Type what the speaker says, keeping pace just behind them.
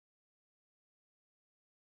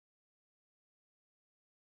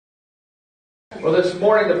Well, this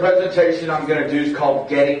morning the presentation I'm going to do is called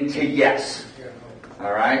Getting to Yes.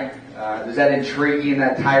 All right? Does that intrigue you in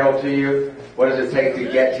that title to you? What does it take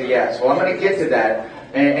to get to yes? Well, I'm going to get to that.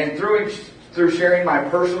 And through sharing my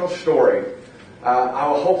personal story, I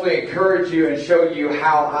will hopefully encourage you and show you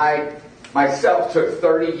how I myself took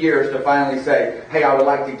 30 years to finally say, hey, I would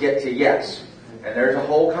like to get to yes. And there's a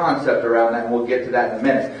whole concept around that, and we'll get to that in a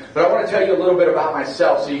minute. But I want to tell you a little bit about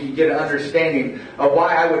myself so you can get an understanding of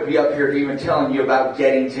why I would be up here even telling you about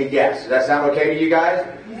getting to yes. Does that sound okay to you guys?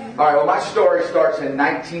 All right, well, my story starts in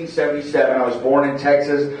 1977. I was born in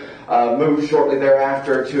Texas, moved shortly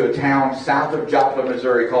thereafter to a town south of Joplin,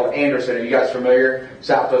 Missouri called Anderson. Are you guys familiar?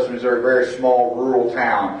 Southwest Missouri, very small rural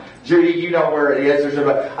town. Judy, you know where it is.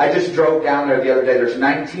 I just drove down there the other day. There's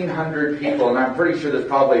 1,900 people, and I'm pretty sure there's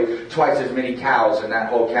probably twice as many cows in that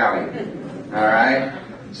whole county. All right?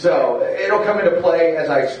 So it'll come into play as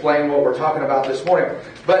I explain what we're talking about this morning.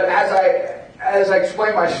 But as I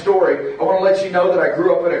explain my story, I want to let you know that I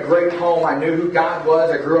grew up in a great home. I knew who God was.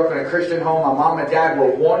 I grew up in a Christian home. My mom and dad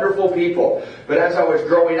were wonderful people. But as I was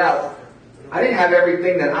growing up, I didn't have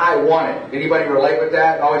everything that I wanted. Anybody relate with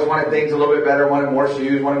that? Always wanted things a little bit better, wanted more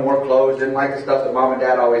shoes, wanted more clothes, didn't like the stuff that mom and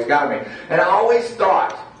dad always got me. And I always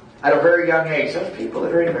thought, at a very young age, those people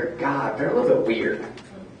that are in their God, they're a little bit weird.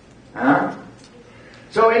 Huh?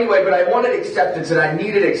 So anyway, but I wanted acceptance and I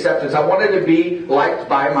needed acceptance. I wanted to be liked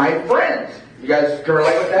by my friends. You guys can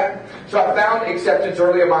relate with that? So I found acceptance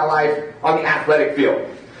early in my life on the athletic field.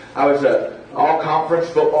 I was an all-conference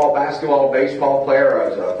football, basketball, and baseball player. I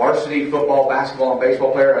was a varsity football, basketball, and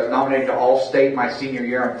baseball player. I was nominated to All-State my senior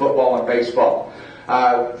year in football and baseball.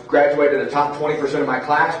 Graduated in the top 20% of my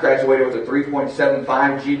class. Graduated with a 3.75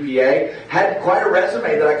 GPA. Had quite a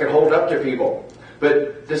resume that I could hold up to people.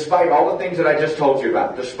 But despite all the things that I just told you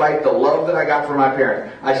about, despite the love that I got from my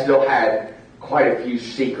parents, I still had quite a few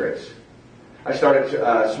secrets. I started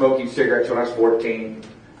smoking cigarettes when I was 14,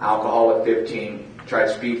 alcohol at 15,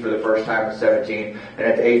 tried speed for the first time at 17, and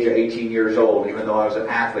at the age of 18 years old, even though I was an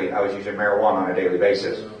athlete, I was using marijuana on a daily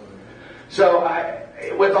basis. So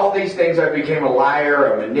with all these things, I became a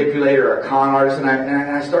liar, a manipulator, a con artist, and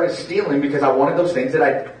I started stealing because I wanted those things that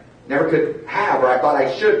I never could have, or I thought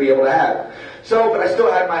I should be able to have. So, but I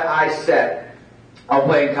still had my eyes set on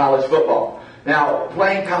playing college football. Now,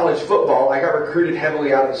 playing college football, I got recruited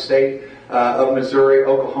heavily out of the state of Missouri,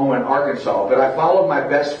 Oklahoma, and Arkansas. But I followed my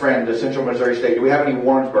best friend to Central Missouri State. Do we have any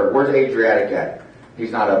Warrensburg? Where's Adriatic at?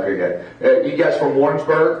 He's not up here yet. You guys from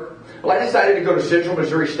Warrensburg? Well, I decided to go to Central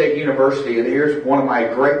Missouri State University, and here's one of my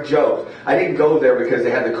great jokes. I didn't go there because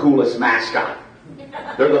they had the coolest mascot.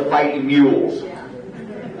 They're the Fighting Mules.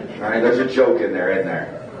 All right, there's a joke in there, isn't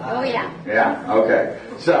there? Oh, yeah. Yeah? Okay.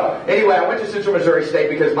 So, anyway, I went to Central Missouri State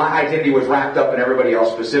because my identity was wrapped up in everybody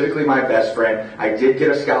else, specifically my best friend. I did get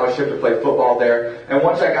a scholarship to play football there. And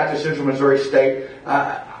once I got to Central Missouri State,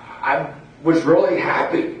 I was really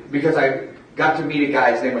happy because I got to meet a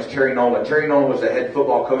guy. His name was Terry Nolan. Terry Nolan was the head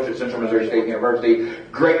football coach at Central Missouri State University.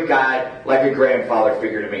 Great guy, like a grandfather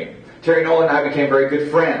figure to me. Terry Nolan and I became very good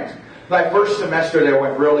friends. My first semester there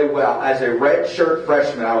went really well. As a redshirt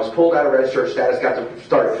freshman, I was pulled out of redshirt status, got to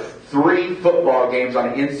start 3 football games on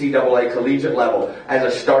an NCAA collegiate level as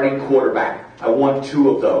a starting quarterback. I won 2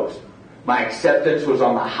 of those. My acceptance was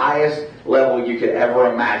on the highest level you could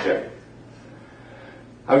ever imagine.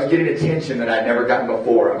 I was getting attention that I'd never gotten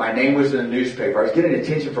before. My name was in the newspaper. I was getting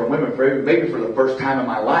attention from women maybe for the first time in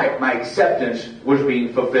my life. My acceptance was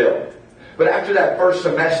being fulfilled. But after that first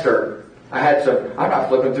semester, I had I'm not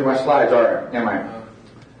flipping through my slides, am I?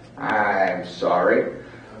 I'm sorry.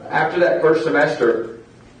 After that first semester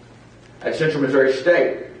at Central Missouri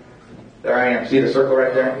State, there I am. See the circle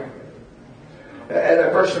right there? At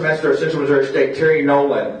that first semester at Central Missouri State, Terry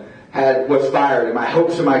Nolan was fired, and my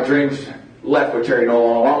hopes and my dreams left with Terry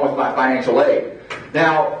Nolan, along with my financial aid.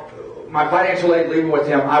 Now, my financial aid leaving with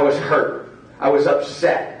him, I was hurt. I was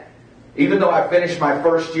upset. Even though I finished my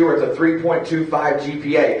first year with a 3.25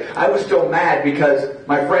 GPA, I was still mad because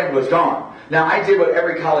my friend was gone. Now, I did what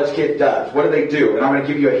every college kid does. What do? And I'm going to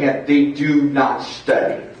give you a hint. They do not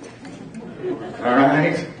study. All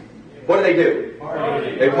right? What do?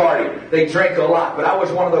 Party. They party. They drink a lot. But I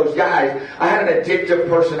was one of those guys. I had an addictive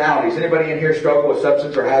personality. Does anybody in here struggle with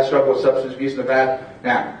substance or has struggled with substance abuse in the past?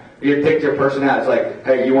 Now, the addictive personality. It's like,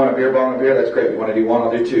 hey, you want a beer bong of beer? That's great. You want to do 1?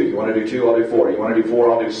 I'll do 2. You want to do 2? I'll do 4. You want to do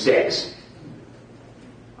 4? I'll do 6.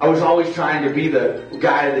 I was always trying to be the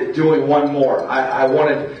guy that doing one more. I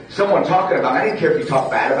wanted someone talking about me. I didn't care if you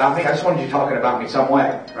talked bad about me. I just wanted you talking about me some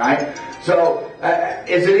way, right? So,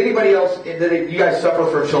 is it anybody else that you guys suffer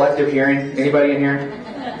from selective hearing? Anybody in here?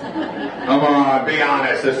 Come on, be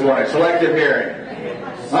honest this morning. Selective hearing.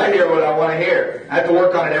 I hear what I want to hear. I have to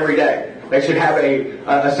work on it every day. They should have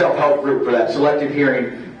a self-help group for that. Selective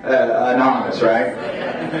Hearing Anonymous, right?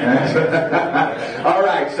 All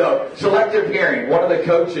right, so selective hearing. One of the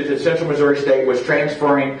coaches at Central Missouri State was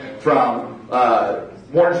transferring from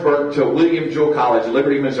Warrensburg to William Jewell College,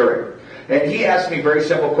 Liberty, Missouri. And he asked me a very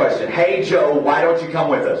simple question. Hey, Joe, why don't you come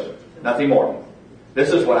with us? Nothing more.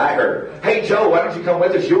 This is what I heard. Hey, Joe, why don't you come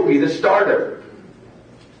with us? You'll be the starter.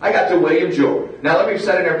 I got to William Jewell. Now, let me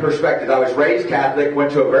set it in perspective. I was raised Catholic,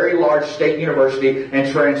 went to a very large state university,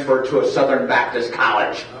 and transferred to a Southern Baptist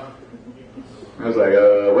college. I was like,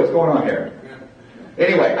 what's going on here?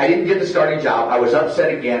 Anyway, I didn't get the starting job. I was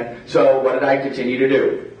upset again. So what did I continue to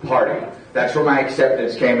do? Party. That's where my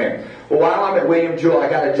acceptance came in. Well, while I'm at William Jewell, I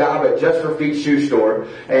got a job at Just for Feet shoe store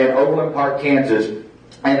in Overland Park, Kansas.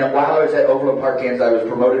 And while I was at Overland Park, Kansas, I was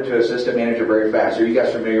promoted to assistant manager very fast. Are you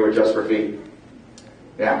guys familiar with Just for Feet?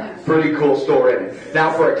 Yeah, pretty cool store, isn't it?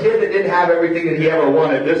 Now, for a kid that didn't have everything that he ever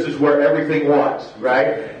wanted, this is where everything was,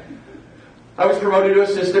 right? I was promoted to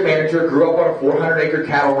assistant manager, grew up on a 400-acre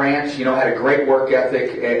cattle ranch, had a great work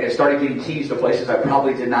ethic, and started getting keys to places I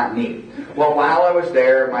probably did not need. Well, while I was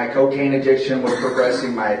there, my cocaine addiction was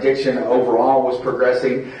progressing, my addiction overall was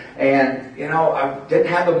progressing, and, I didn't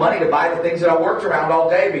have the money to buy the things that I worked around all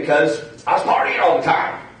day because I was partying all the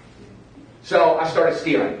time. So I started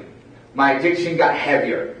stealing. My addiction got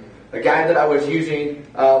heavier. The guy that I was using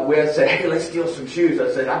with said, hey, let's steal some shoes.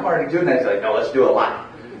 I said, I'm already doing that. He's like, no, let's do a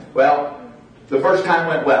lot. Well, the first time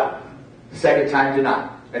went well. The second time did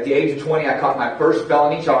not. At the age of 20, I caught my first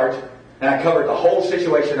felony charge, and I covered the whole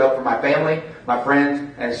situation up for my family, my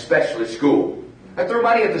friends, and especially school. I threw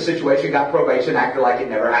money at the situation, got probation, acted like it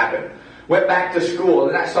never happened. Went back to school,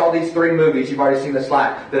 and I saw these 3 movies, you've already seen the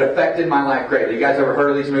slide, that affected my life greatly. You guys ever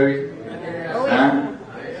heard of these movies? Huh?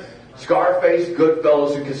 Scarface,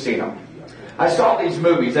 Goodfellas, and Casino. I saw these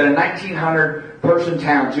movies in a 1,900-person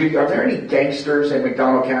town. Judy, are there any gangsters in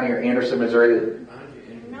McDonald County or Anderson, Missouri?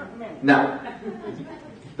 No.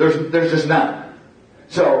 There's just none.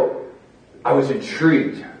 So I was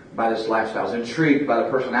intrigued by this lifestyle. I was intrigued by the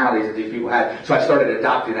personalities that these people had. So I started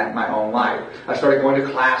adopting that in my own life. I started going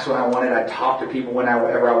to class when I wanted. I talked to people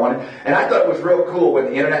whenever I wanted. And I thought it was real cool when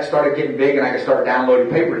the internet started getting big and I could start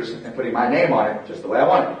downloading papers and putting my name on it just the way I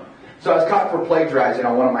wanted. So I was caught for plagiarizing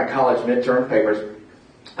on one of my college midterm papers.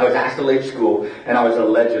 I was asked to leave school, and I was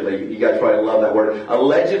allegedly, you guys probably love that word,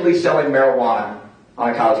 allegedly selling marijuana on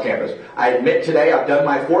a college campus. I admit today I've done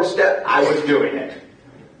my 4th step. I was doing it.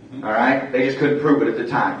 All right? They just couldn't prove it at the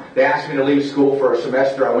time. They asked me to leave school for a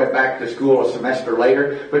semester. I went back to school a semester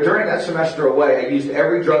later. But during that semester away, I used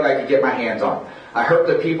every drug I could get my hands on. I hurt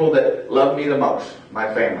the people that loved me the most,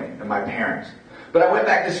 my family and my parents. But I went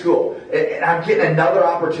back to school, and I'm getting another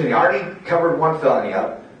opportunity. I already covered 1 felony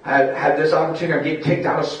up. I had this opportunity. I'm getting kicked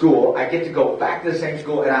out of school. I get to go back to the same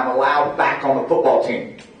school, and I'm allowed back on the football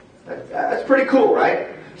team. That's pretty cool, right?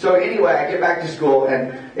 So anyway, I get back to school,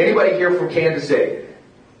 and anybody here from Kansas City?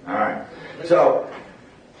 All right. So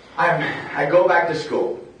I go back to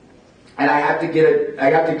school, and I have to get an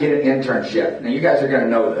internship. Now you guys are going to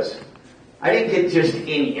know this. I didn't get just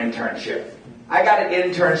any internship. I got an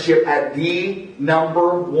internship at the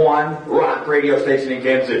 #1 rock radio station in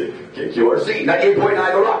Kansas City. KQRC,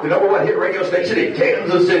 98.9 The Rock, the #1 hit radio station in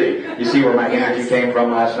Kansas City. You see where my energy came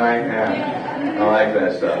from last night? Yeah. I like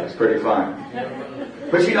that stuff. It's pretty fun.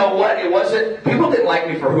 But you know what? People didn't like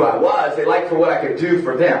me for who I was. They liked for what I could do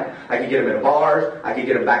for them. I could get them in bars, I could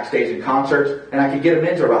get them backstage in concerts, and I could get them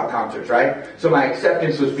into rock concerts, right? So my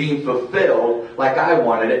acceptance was being fulfilled like I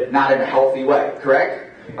wanted it, not in a healthy way,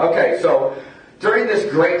 correct? Okay, so during this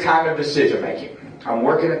great time of decision making, I'm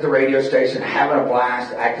working at the radio station, having a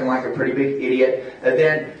blast, acting like a pretty big idiot. And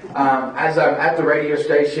then as I'm at the radio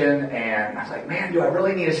station, and I was like, man, do I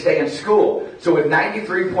really need to stay in school? So with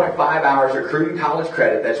 93.5 hours accrued in college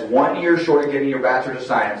credit, that's 1 year short of getting your Bachelor of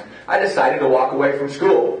Science, I decided to walk away from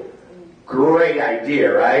school. Great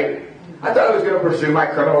idea, right? I thought I was going to pursue my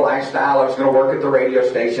criminal lifestyle. I was going to work at the radio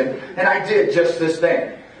station. And I did just this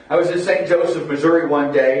thing. I was in St. Joseph, Missouri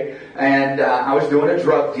one day, and I was doing a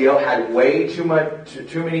drug deal, had way too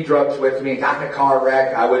many drugs with me, got in a car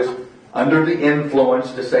wreck. I was under the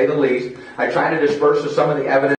influence, to say the least. I tried to disperse some of the evidence